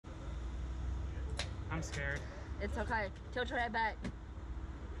I'm scared. It's okay. Tilt your head back.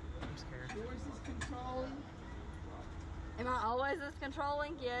 I'm scared. Yours is controlling. Am I always this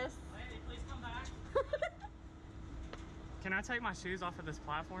controlling? Yes. Lady, please come back. Can I take my shoes off of this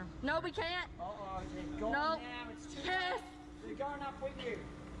platform? No, we can't. Uh-oh, they're gone No. now. It's too Yes. late. They're going up with you.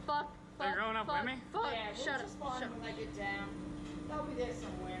 Fuck. They're going up with me? Fuck. Yeah, we'll Shut just up. find Shut them up. when they get down. They'll be there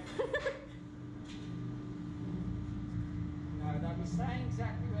somewhere. No, they'll be staying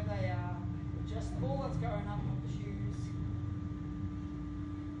exactly where they are. Just all that's going up with the shoes.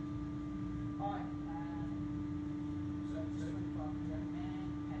 Alright, so just 25 for that man,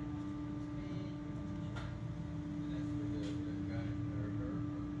 and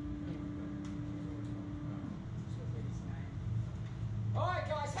his bed. Alright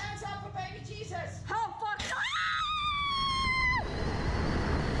guys, hands up for baby Jesus! Oh, fuck.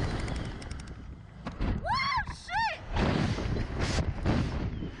 Woo, shit!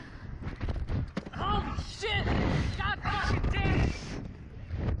 Holy shit! God fucking damn it!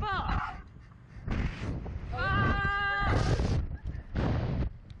 Fuck! Ah!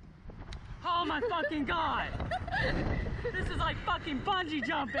 Oh my fucking god! This is like fucking bungee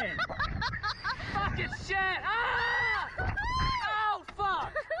jumping! Fucking shit! Ah! Oh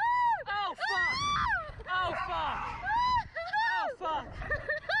fuck! Oh fuck! Oh fuck! Oh fuck!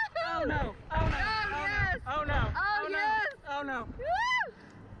 Oh no! Oh no! yes. Oh no! Oh, yes. Oh no! Woo!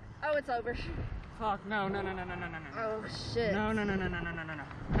 Oh, it's over. Fuck! No! No! No! No! No! No! No! No! Oh, shit. No! No! No! No! No! No! No! No! No!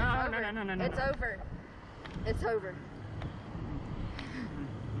 It's No! over. No! No! No! No! No! It's over. It's over.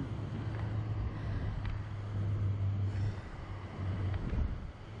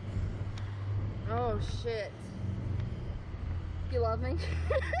 Oh, shit. You love me?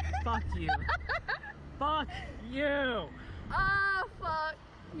 Fuck you! Fuck you! Oh, fuck.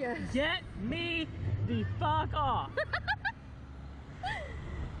 Yes. Get me the fuck off!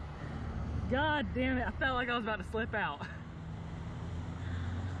 God damn it! I felt like I was about to slip out.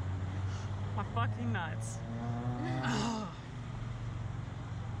 My fucking nuts.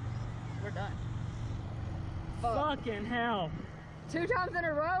 We're done. Fuck. Fucking hell! 2 times in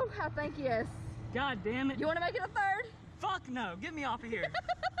a row? I think yes. God damn it! You want to make it a 3rd? Fuck no! Get me off of here!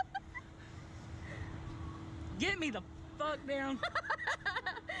 Get me the fuck down!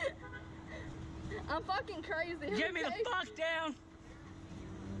 I'm fucking crazy. Get me the fuck down!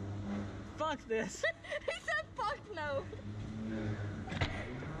 Fuck this! He said fuck no.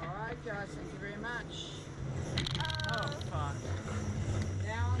 Alright guys, thank you very much. Oh fuck!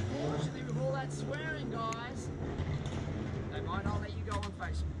 Now unfortunately with all that swearing guys, they might not let you go on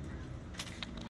Facebook.